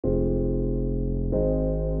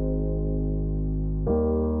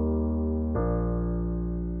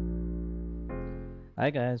Hi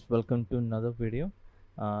guys, welcome to another video.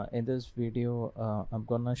 In this video, I'm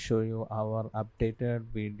gonna show you our updated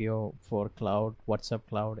video for WhatsApp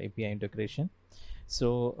Cloud API integration.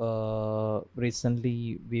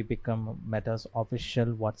 Recently we become Meta's official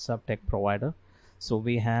WhatsApp tech provider. So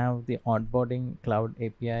we have the onboarding Cloud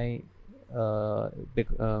API.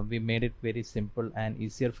 We made it very simple and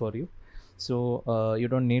easier for you. You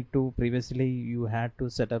don't need to. Previously, you had to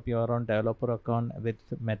set up your own developer account with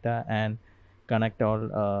Meta and connect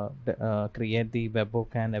create the webhook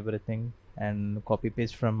and everything and copy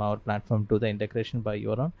paste from our platform to the integration by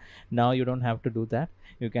your own. Now you don't have to do that.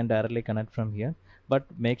 You can directly connect from here, but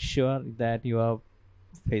make sure that your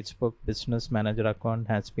Facebook business manager account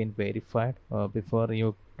has been verified before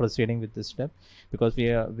you proceeding with this step, because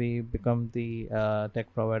we become the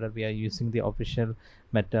tech provider. We are using the official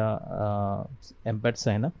Meta embed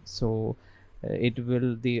sign up.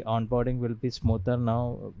 The onboarding will be smoother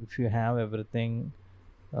now if you have everything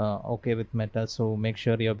okay with Meta. So make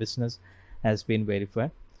sure your business has been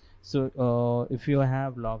verified. If you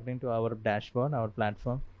have logged into our dashboard, our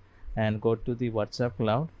platform, and go to the WhatsApp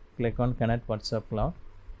cloud, click on connect WhatsApp cloud,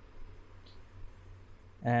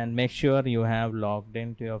 and make sure you have logged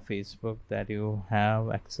into your Facebook, that you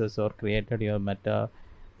have access or created your Meta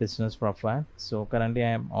business profile. So currently I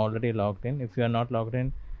am already logged in. If you are not logged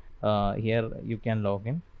in, here you can log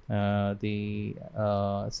in.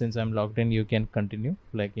 Since I'm logged in, you can continue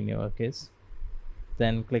like in your case.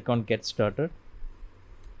 Then click on get started.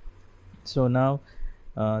 So now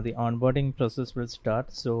the onboarding process will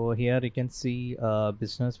start. So here you can see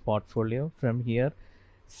business portfolio. From here,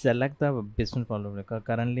 select the business portfolio.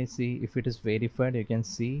 Currently, see if it is verified. You can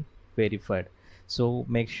see verified. So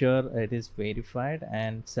make sure it is verified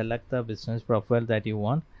and select the business profile that you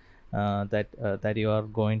want, that you are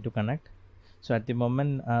going to connect. So at the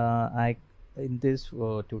moment, I in this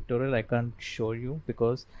tutorial I can't show you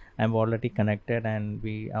because I'm already connected, and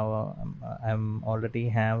I'm already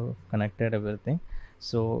have connected everything.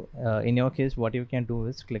 So in your case, what you can do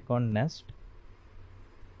is click on Nest,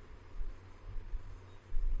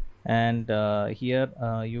 and here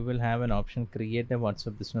you will have an option create a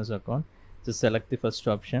WhatsApp business account. Just select the first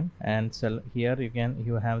option, and here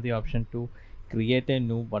you have the option to create a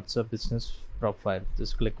new WhatsApp business profile.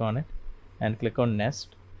 Just click on it and click on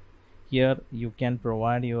Nest. Here you can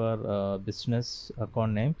provide your business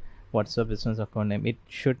account name, WhatsApp business account name. It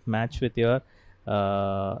should match with your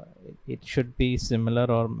it should be similar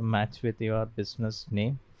or match with your business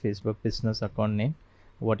name, Facebook business account name,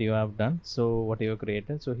 what you have done, so what you have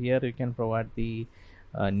created. So here you can provide the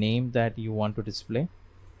name that you want to display.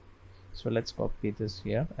 So let's copy this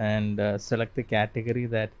here and select the category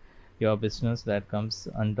that your business that comes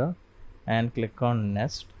under, and click on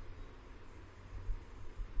Nest.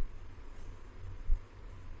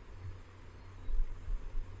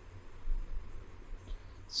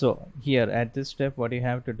 So here at this step, what you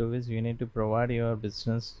have to do is you need to provide your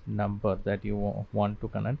business number that you want to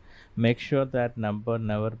connect. Make sure that number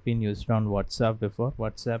never been used on WhatsApp before.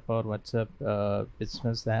 WhatsApp or WhatsApp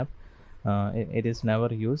business app, it is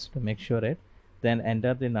never used. Make sure it. Then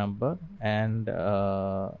enter the number and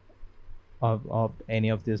of any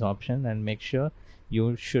of these options, and make sure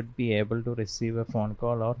you should be able to receive a phone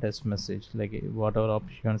call or text message, like whatever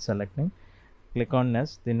option you're selecting. Click on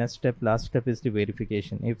Nest. The next step, last step, is the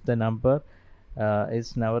verification. If the number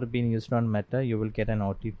is never been used on Meta, you will get an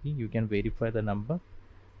OTP. You can verify the number,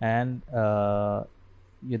 and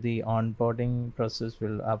the onboarding process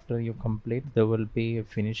will, after you complete, there will be a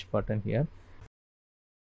finish button here.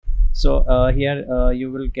 So here you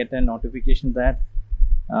will get a notification that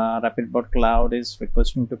Rapidbott Cloud is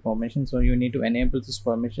requesting to permission. So you need to enable this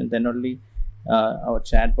permission. Then only our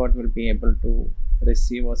chatbot will be able to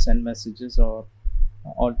receive or send messages, or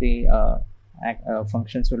all the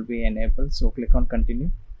functions will be enabled. So click on continue.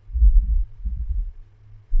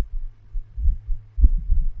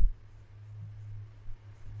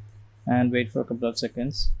 And wait for a couple of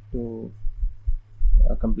seconds to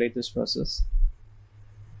complete this process.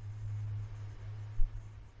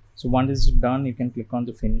 So once it's done, you can click on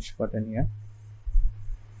the finish button here.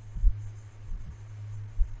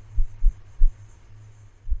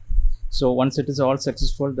 So once it is all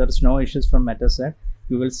successful, there is no issues from Meta side.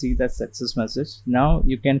 You will see that success message. Now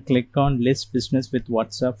you can click on list business with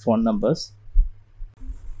WhatsApp phone numbers.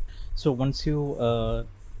 So once you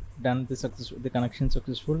done the connection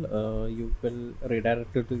successful, you will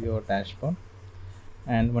redirect it to your dashboard,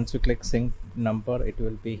 and once you click sync number, it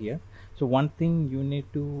will be here. So one thing you need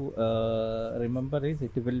to remember is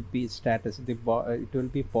it will be status. It will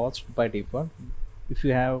be paused by default. If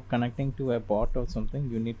you have connecting to a bot or something,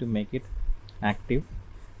 you need to make it active.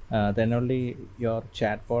 then only your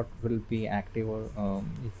chatbot will be active, or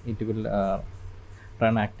it will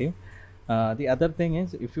run active. The other thing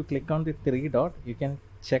is, if you click on the three dot, you can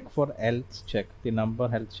check for health check, the number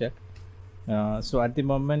health check. So at the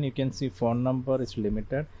moment you can see phone number is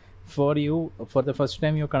limited. For you, for the first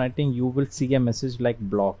time you're connecting, you will see a message like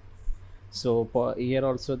block. So here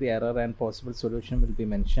also the error and possible solution will be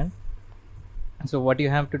mentioned. So what you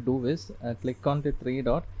have to do is, click on the three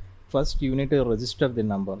dot. First you need to register the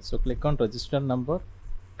number. So click on register number,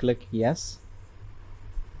 click yes.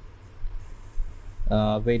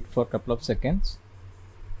 Wait for a couple of seconds.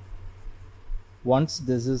 Once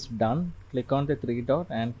this is done, click on the three dot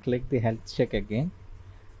and click the health check again.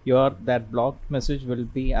 Your that blocked message will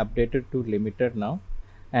be updated to limited now.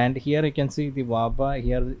 And here you can see the WABA,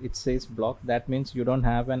 here it says block. That means you don't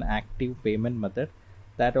have an active payment method.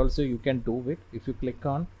 That also you can do it. If you click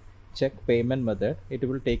on check payment method, it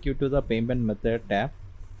will take you to the payment method tab.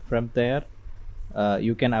 From there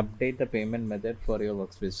you can update the payment method for your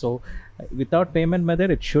workspace. So without payment method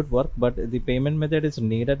it should work, but the payment method is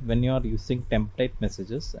needed when you are using template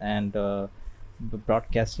messages and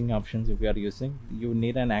broadcasting options. If you are using, you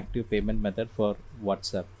need an active payment method for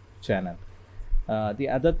WhatsApp channel. The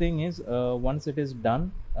other thing is, once it is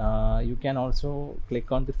done, you can also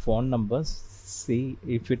click on the phone numbers, see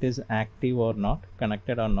if it is active or not,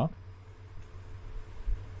 connected or not.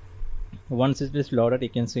 Once it is loaded, you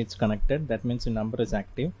can see it's connected. That means the number is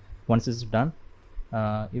active. Once it's done,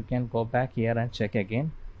 you can go back here and check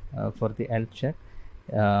again for the health check.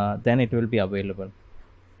 Then it will be available.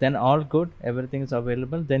 Then all good, everything is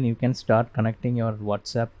available. Then you can start connecting your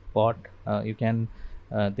WhatsApp bot. You can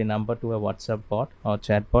the number to a WhatsApp bot or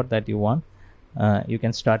chat bot that you want. You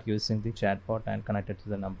can start using the chat bot and connect it to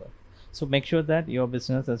the number. So make sure that your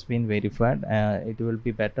business has been verified. It will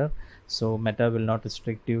be better. So Meta will not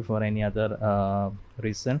restrict you for any other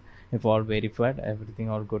reason. If all verified, everything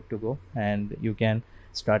all good to go, and you can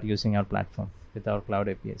start using our platform with our cloud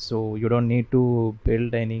API. So you don't need to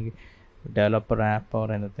build any developer app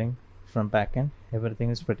or anything from backend. Everything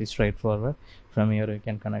is pretty straightforward. From here you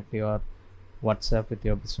can connect your WhatsApp with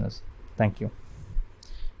your business. Thank you.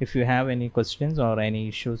 If you have any questions or any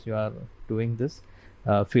issues you are doing this,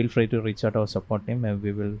 feel free to reach out our support team and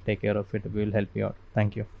we will take care of it. We will help you out.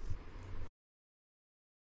 Thank you.